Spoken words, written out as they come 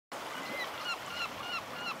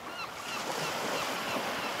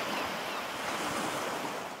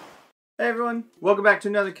Hey everyone, welcome back to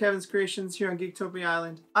another Kevin's Creations here on Geektopia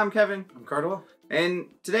Island. I'm Kevin. I'm Cardwell. And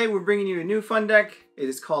today we're bringing you a new fun deck. It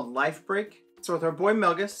is called Life Break. It's with our boy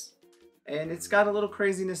Melgis. And it's got a little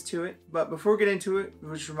craziness to it. But before we get into it,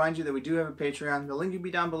 we just remind you that we do have a Patreon. The link will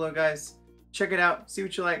be down below, guys. Check it out. See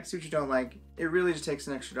what you like, see what you don't like. It really just takes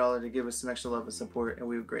an extra $1 to give us some extra love and support, and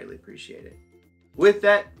we would greatly appreciate it. With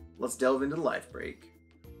that, let's delve into Life Break.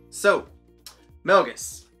 So,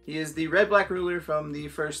 Melgis. He is the red-black ruler from the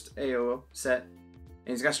first AO set. And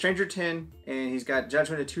he's got Stranger 10, and he's got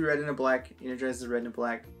Judgment of 2 red and a black. Energizes red and a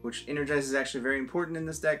black, which Energize is actually very important in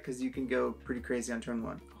this deck because you can go pretty crazy on turn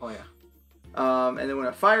 1. Oh yeah. And then when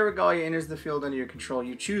a Fire Regalia enters the field under your control,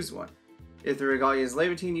 you choose one. If the Regalia is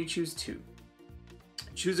Levantine, you choose 2.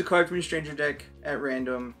 Choose a card from your Stranger deck at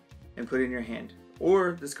random and put it in your hand.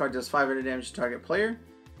 Or this card does 500 damage to target player,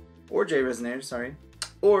 or J Resonator, sorry.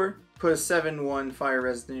 Or put a 7/1 Fire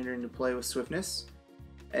Resonator into play with Swiftness.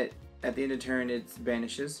 At the end of turn, it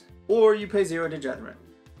vanishes. Or you pay 0 to Judgment.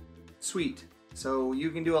 Sweet. So you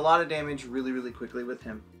can do a lot of damage really quickly with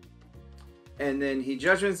him. And then he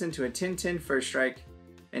Judgments into a 10/10 first strike.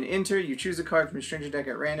 And enter, you choose a card from your Stranger deck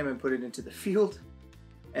at random and put it into the field.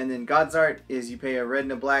 And then God's Art is you pay a red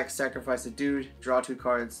and a black, sacrifice a dude, draw 2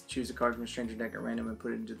 cards, choose a card from your Stranger deck at random and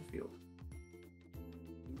put it into the field.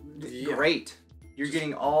 Yeah. Great. You're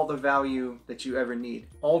getting all the value that you ever need.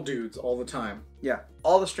 All dudes, all the time. Yeah.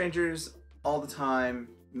 All the Strangers, all the time,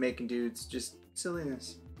 making dudes. Just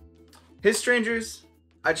silliness. His Strangers,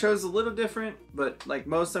 I chose a little different, but like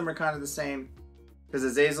most of them are kind of the same. Because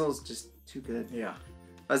Azazel's just too good. Yeah.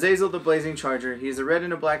 Azazel the Blazing Charger. He is a red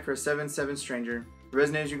and a black for a 7/7 Stranger.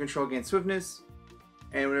 Resonators you control gain Swiftness.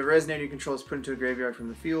 And whenever Resonator you control is put into a graveyard from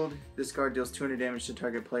the field, this card deals 200 damage to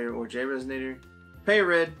target player or J Resonator. Pay a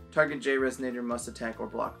red, target J Resonator must attack or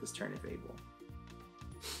block this turn if able.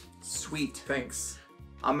 Sweet. Thanks.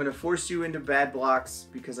 I'm going to force you into bad blocks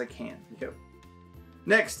because I can. Yep.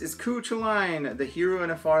 Next is Chulainn, the hero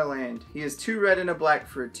in a far land. He is 2 red and a black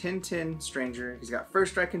for a 10/10 Stranger. He's got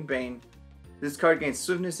First Strike and Bane. This card gains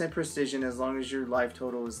Swiftness and Precision as long as your life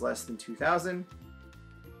total is less than 2,000.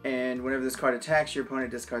 And whenever this card attacks, your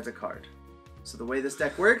opponent discards a card. So the way this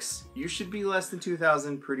deck works, you should be less than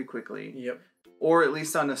 2,000 pretty quickly. Yep. Or at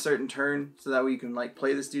least on a certain turn, so that way you can like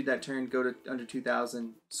play this dude that turn, go to under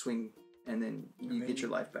 2,000, swing, and then you get your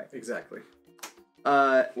life back. Exactly.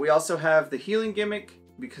 We also have the Healing Gimmick,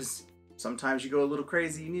 because sometimes you go a little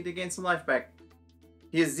crazy, you need to gain some life back.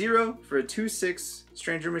 He is 0 for a 2/6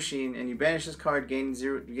 Stranger Machine, and you banish this card, gain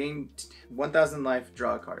 1,000 life,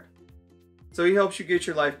 draw a card. So he helps you get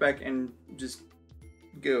your life back and just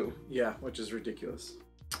go. Yeah, which is ridiculous.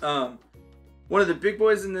 One of the big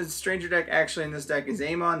boys in the Stranger deck, actually in this deck, is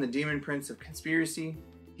Amon, the Demon Prince of Conspiracy.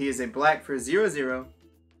 He is a black for 0/0.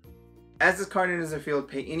 As this card enters the field,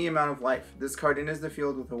 pay any amount of life. This card enters the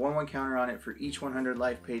field with a 1/1 counter on it for each 100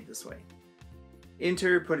 life paid this way.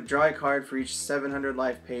 Enter, draw a card for each 700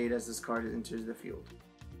 life paid as this card enters the field.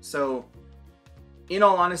 So, in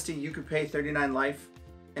all honesty, you could pay 39 life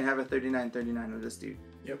and have a 39/39 with this dude.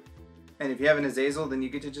 Yep. And if you have an Azazel, then you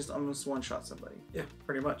get to just almost one-shot somebody. Yeah,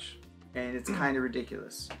 pretty much. And it's kind of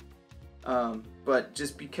ridiculous. But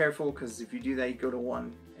just be careful, because if you do that, you go to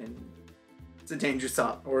 1, and it's a dangerous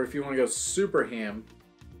op. Or if you want to go super ham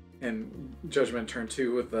and Judgment turn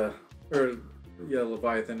 2 with the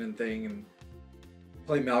Leviathan and thing and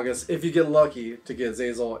play Melgis, if you get lucky to get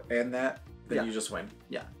Azazel and that, then you just win.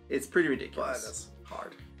 Yeah, it's pretty ridiculous. But that's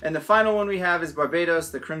hard. And the final one we have is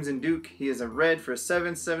Barbatos, the Crimson Duke. He is a red for a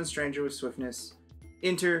 7/7 Stranger with Swiftness.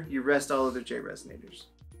 Enter, you rest all of the J Resonators.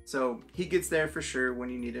 So he gets there for sure when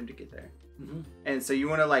you need him to get there. Mm-hmm. And so you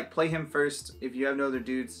want to like play him first if you have no other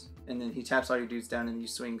dudes, and then he taps all your dudes down and you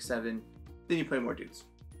swing 7. Then you play more dudes.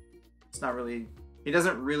 It's not really, he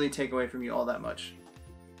doesn't really take away from you all that much.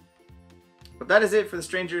 But that is it for the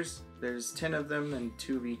Strangers. There's 10 of them and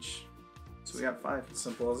 2 of each. So we got 5.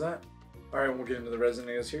 Simple as that. Alright, we'll get into the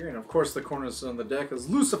Resonators here. And of course the cornerstone of the deck is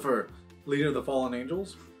Lucifer, leader of the Fallen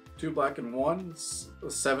Angels. 2 black and 1,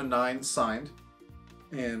 7/9 signed.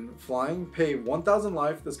 And flying, pay 1,000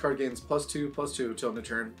 life. This card gains +2/+2 till end of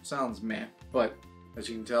turn. Sounds meh, but as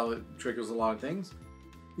you can tell, it triggers a lot of things.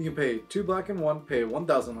 You can pay 2 black and 1, pay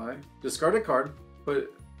 1,000 life, discard a card,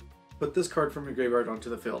 put this card from your graveyard onto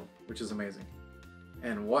the field, which is amazing.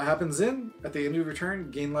 And what happens then? At the end of your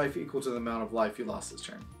turn, gain life equal to the amount of life you lost this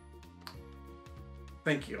turn.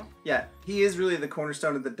 Thank you. Yeah, he is really the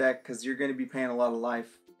cornerstone of the deck because you're going to be paying a lot of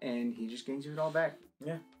life, and he just gains you it all back.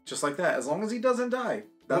 Yeah, just like that. As long as he doesn't die.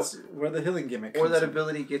 That's where the Healing Gimmick comes Or that in.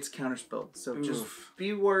 ability gets counterspelled. So just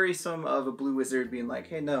be worrisome of a blue wizard being like,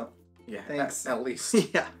 hey, no. Yeah, thanks. at least.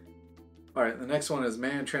 Yeah. Alright, the next one is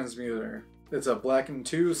Mana Transmuter. It's a black and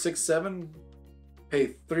 2, 6/7.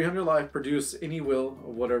 Pay 300 life, produce any will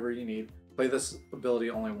of whatever you need. Play this ability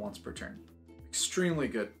only once per turn. Extremely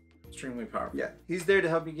good. Extremely powerful. Yeah, he's there to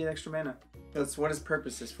help you get extra mana. That's what his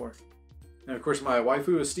purpose is for. And of course, my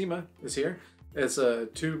waifu Astema is here. It's a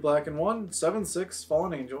 2 black and 1, 7/6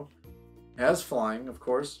 fallen angel. Has flying, of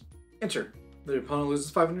course. Enter. The opponent loses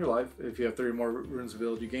 500 life. If you have 3 or more runes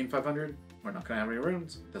revealed, you gain 500. We're not going to have any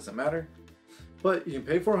runes. Doesn't matter. But you can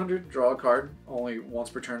pay 400, draw a card only once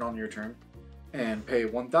per turn on your turn, and pay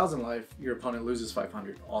 1,000 life. Your opponent loses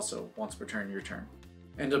 500, also once per turn your turn.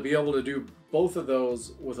 And to be able to do both of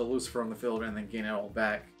those with a Lucifer on the field and then gain it all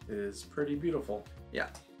back is pretty beautiful. Yeah.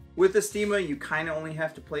 With Astema, you kind of only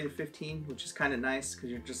have to play to 15, which is kind of nice because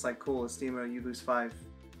you're just like, cool, Astema, you lose 5.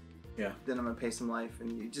 Yeah. Then I'm gonna pay some life,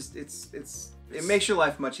 and you just it makes your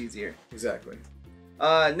life much easier. Exactly.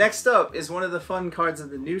 Next up is one of the fun cards of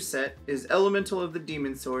the new set is Elemental of the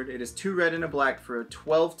Demon Sword. It is 2 red and a black for a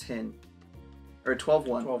 12/10 or a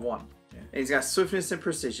 12/1. 12/1. Yeah. And he's got swiftness and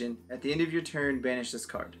precision. At the end of your turn, banish this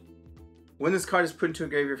card. When this card is put into a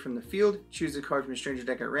graveyard from the field, choose a card from your stranger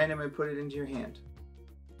deck at random and put it into your hand.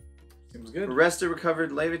 Seems good. Rest a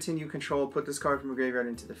recovered Leviathan you control, put this card from a graveyard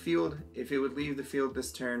into the field. If it would leave the field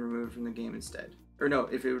this turn, remove it from the game instead. Or no,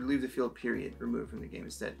 if it would leave the field, period, remove from the game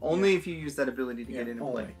instead. Only if you use that ability to get into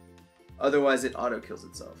play. Otherwise, it auto-kills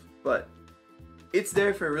itself. But it's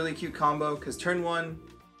there for a really cute combo, because turn 1,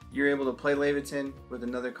 you're able to play Leviathan with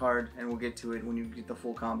another card, and we'll get to it when you get the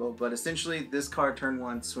full combo. But essentially, this card, turn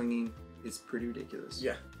 1, swinging, is pretty ridiculous.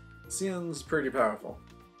 Yeah. Seems pretty powerful.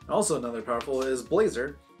 Also another powerful is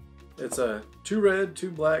Blazer. It's a 2 red,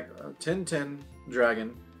 2 black, 10/10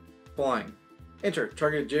 dragon, flying. Enter.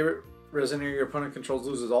 Target J Resonator your opponent controls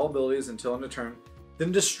loses all abilities until end of turn.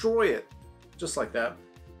 Then destroy it. Just like that.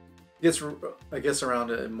 Gets, I guess,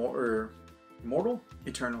 around it immortal?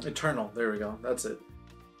 Eternal. Eternal. There we go. That's it.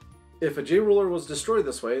 If a J ruler was destroyed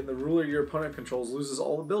this way, the ruler your opponent controls loses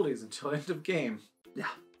all abilities until end of game. Yeah.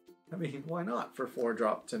 I mean, why not for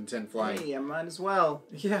 4-drop 10/10 flying? Hey, I might as well.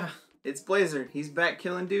 Yeah. It's Blazer. He's back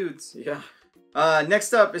killing dudes. Yeah.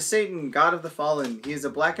 Next up is Satan, God of the Fallen. He is a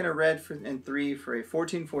black and a red and 3 for a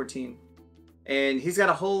 14/14. And he's got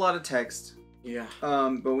a whole lot of text. Yeah.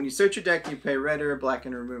 But when you search your deck, you pay red or a black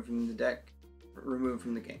and remove from the deck. Remove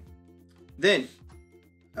from the game. Then,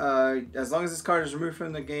 as long as this card is removed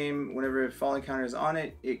from the game, whenever a fallen counter is on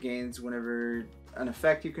it, it gains whenever an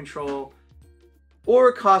effect you control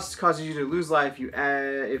or causes you to lose life. You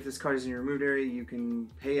add, if this card is in your removed area, you can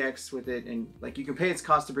pay X with it, and like you can pay its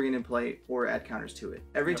cost to bring it in play or add counters to it.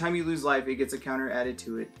 Every time you lose life, it gets a counter added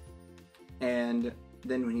to it. And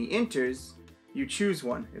then when he enters, you choose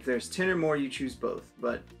one. If there's 10 or more, you choose both,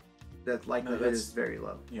 but that likelihood is very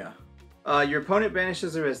low. Yeah. Your opponent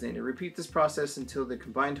banishes a Resonator. Repeat this process until the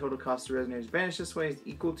combined total cost of Resonators banished this way is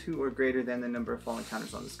equal to or greater than the number of fallen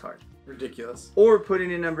counters on this card. Ridiculous. Or put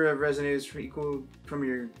in a number of Resonators equal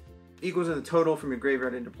to the total from your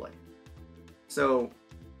graveyard into play. So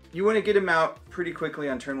you want to get him out pretty quickly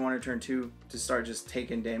on turn 1 or turn 2 to start just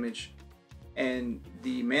taking damage. And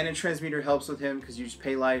the Mana Transmuter helps with him because you just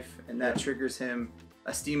pay life, and that triggers him.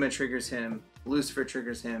 Astema triggers him. Lucifer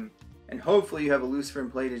triggers him. And hopefully you have a Lucifer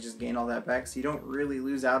in play to just gain all that back so you don't really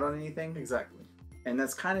lose out on anything. Exactly. And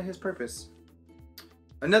that's kind of his purpose.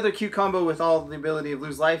 Another cute combo with all the ability of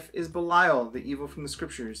lose life is Belial, the evil from the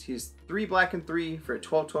scriptures. He's 3 black and 3 for a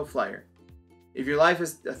 12/12 flyer. If your life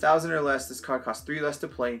is 1,000 or less, this card costs 3 less to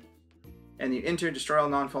play. And you enter, destroy all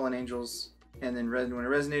non-fallen angels. And then when a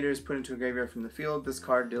Resonator is put into a graveyard from the field, this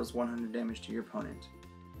card deals 100 damage to your opponent.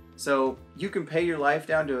 So you can pay your life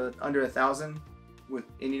down to under 1,000 with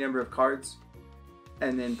any number of cards,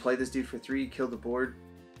 and then play this dude for 3, kill the board,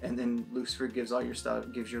 and then Lucifer gives all your stuff,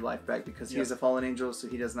 gives your life back because he is a fallen angel, so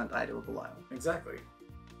he does not die to a Belial. Exactly.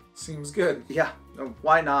 Seems good. Yeah.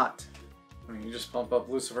 Why not? I mean, you just pump up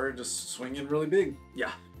Lucifer, just swing in really big.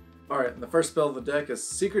 Yeah. All right. And the first spell of the deck is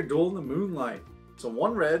Secret Duel in the Moonlight. So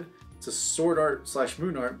 1 red. It's a sword art /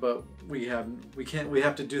 moon art, but we have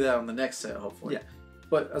to do that on the next set, hopefully. Yeah.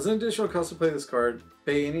 But as an additional cost to play this card,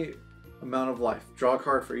 pay any amount of life. Draw a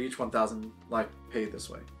card for each 1,000 life paid this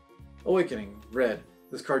way. Awakening, red.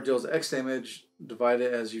 This card deals X damage,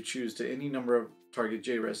 divided as you choose to any number of target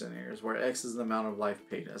J Resonators, where X is the amount of life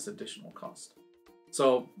paid as additional cost.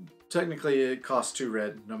 So technically it costs 2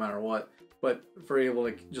 red no matter what, but for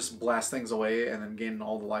able to just blast things away and then gain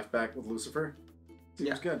all the life back with Lucifer,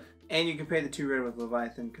 seems good. And you can pay the 2 red with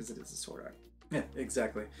Leviathan because it is a sword art. Yeah,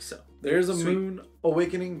 exactly. So there's a Moon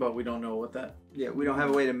Awakening, but we don't know what that. Yeah, we don't have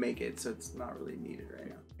a way to make it, so it's not really needed right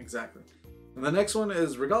now. Exactly. And the next one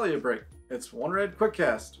is Regalia Break. It's 1 red, quick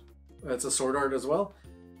cast. That's a sword art as well.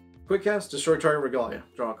 Quick cast, destroy target Regalia.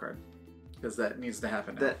 Draw a card. Because that needs to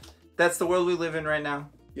happen now. That's the world we live in right now.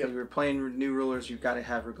 Yep. If you're playing new rulers, you've got to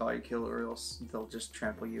have Regalia kill or else they'll just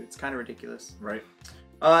trample you. It's kind of ridiculous. Right.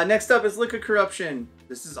 Next up is Liquid Corruption.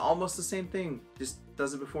 This is almost the same thing, just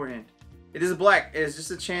does it beforehand. It is a black. It is just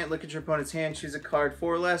a chant. Look at your opponent's hand, choose a card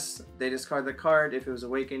 4 or less. They discard the card. If it was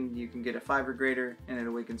awakened, you can get a 5 or greater, and it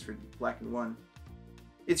awakens for black and 1.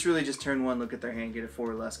 It's really just turn 1, look at their hand, get a 4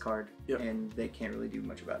 or less card, and they can't really do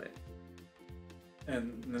much about it.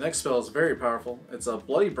 And the next spell is very powerful. It's a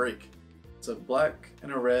Bloody Break. It's a black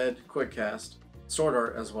and a red quick cast. Sword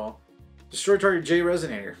art as well. Destroy target J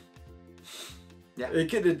Resonator. Yeah.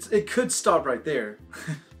 It could stop right there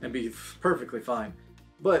and be perfectly fine.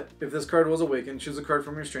 But if this card was awakened, choose a card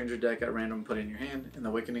from your stranger deck at random, put it in your hand, and the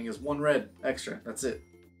awakening is 1 red extra. That's it.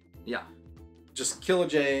 Yeah. Just kill a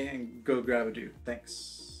J and go grab a dude.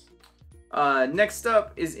 Thanks. Next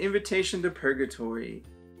up is Invitation to Purgatory.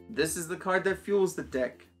 This is the card that fuels the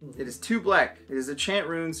deck. It is 2 black. It is a chant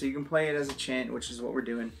rune, so you can play it as a chant, which is what we're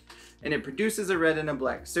doing. And it produces a red and a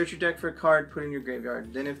black. Search your deck for a card, put it in your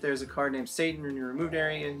graveyard. Then if there's a card named Satan in your removed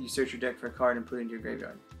area, you search your deck for a card and put it into your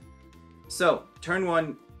graveyard. So, turn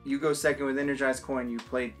 1, you go second with Energized Coin. You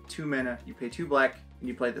play 2 mana, you pay 2 black, and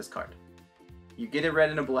you play this card. You get a red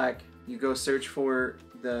and a black. You go search for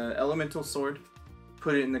the Elemental Sword,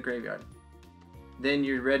 put it in the graveyard. Then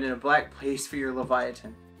your red and a black plays for your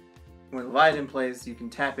Leviathan. When Leviathan plays, you can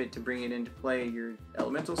tap it to bring it into play your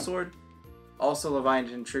Elemental Sword. Also,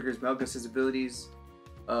 Leviathan triggers Melgis' abilities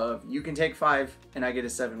of you can take 5 and I get a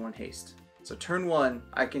 7/1 haste. So turn 1,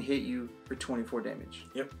 I can hit you for 24 damage.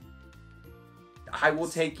 Yep. I will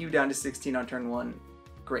take you down to 16 on turn 1.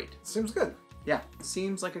 Great. Seems good. Yeah,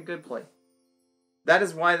 seems like a good play. That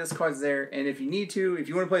is why this card's there. And if you need to, if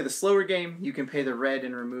you want to play the slower game, you can pay the red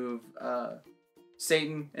and remove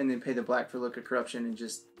Satan, and then pay the black for Liquid Corruption and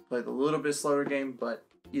just play the little bit slower game, but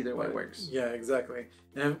either way works. Yeah, exactly.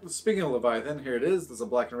 And speaking of Leviathan, here it is. This is a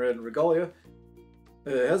black and red Regalia.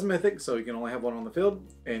 It has Mythic, so you can only have 1 on the field.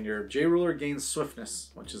 And your J-Ruler gains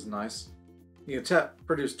Swiftness, which is nice. You can tap,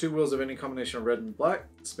 produce 2 wheels of any combination of red and black.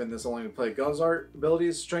 Spend this only to play God's Art,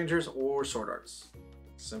 abilities, strangers, or sword arts.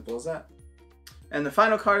 Simple as that. And the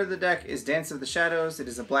final card of the deck is Dance of the Shadows. It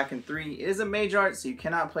is a black and 3. It is a mage art, so you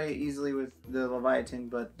cannot play it easily with the Leviathan,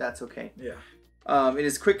 but that's okay. Yeah. It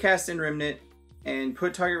is quick cast in Remnant, and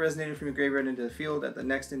put target Resonator from your graveyard into the field. At the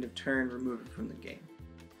next end of turn, remove it from the game.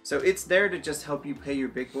 So it's there to just help you pay your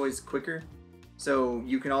big boys quicker. So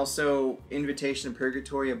you can also Invitation to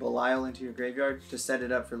Purgatory a Belial into your graveyard to set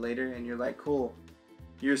it up for later, and you're like, cool,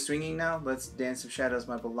 you're swinging now, let's Dance of Shadows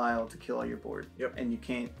my Belial to kill all your board. Yep. And you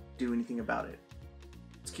can't do anything about it.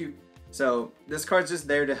 It's cute. So this card's just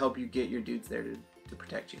there to help you get your dudes there to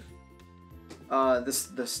protect you.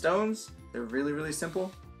 The stones, they're really, really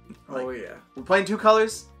simple. Oh yeah. We're playing 2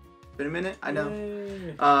 colors. Been a minute, I know.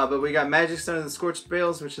 Yay. But we got Magic Stone and the Scorched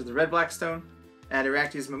Bales, which is the red-black stone.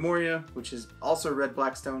 Adiractia's Memoria, which is also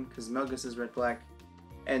red-black stone, because Melgis is red-black.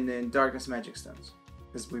 And then Darkness Magic Stones.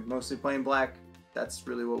 Because we're mostly playing black, that's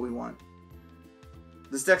really what we want.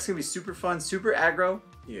 This deck's going to be super fun, super aggro.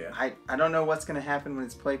 Yeah. I don't know what's going to happen when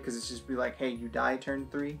it's played, because it's just be like, hey, you die turn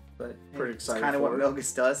 3. But pretty hey, it's excited kind of what for it.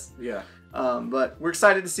 Melgis does. Yeah. But we're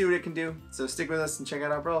excited to see what it can do. So stick with us and check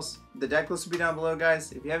out our brawls. The deck list will be down below,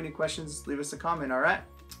 guys. If you have any questions, leave us a comment, alright?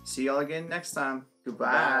 See y'all again next time.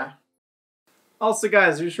 Goodbye. Bye. Also,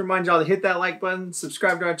 guys, I just remind y'all to hit that like button,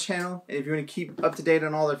 subscribe to our channel, and if you want to keep up to date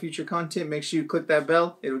on all our future content, make sure you click that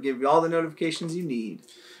bell. It'll give you all the notifications you need.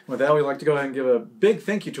 With that, we'd like to go ahead and give a big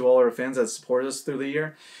thank you to all our fans that support us through the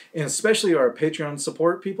year, and especially our Patreon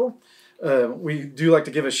support people. We do like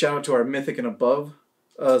to give a shout out to our Mythic and Above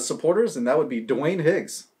supporters, and that would be Dwayne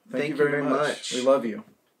Higgs. Thank you very much. We love you.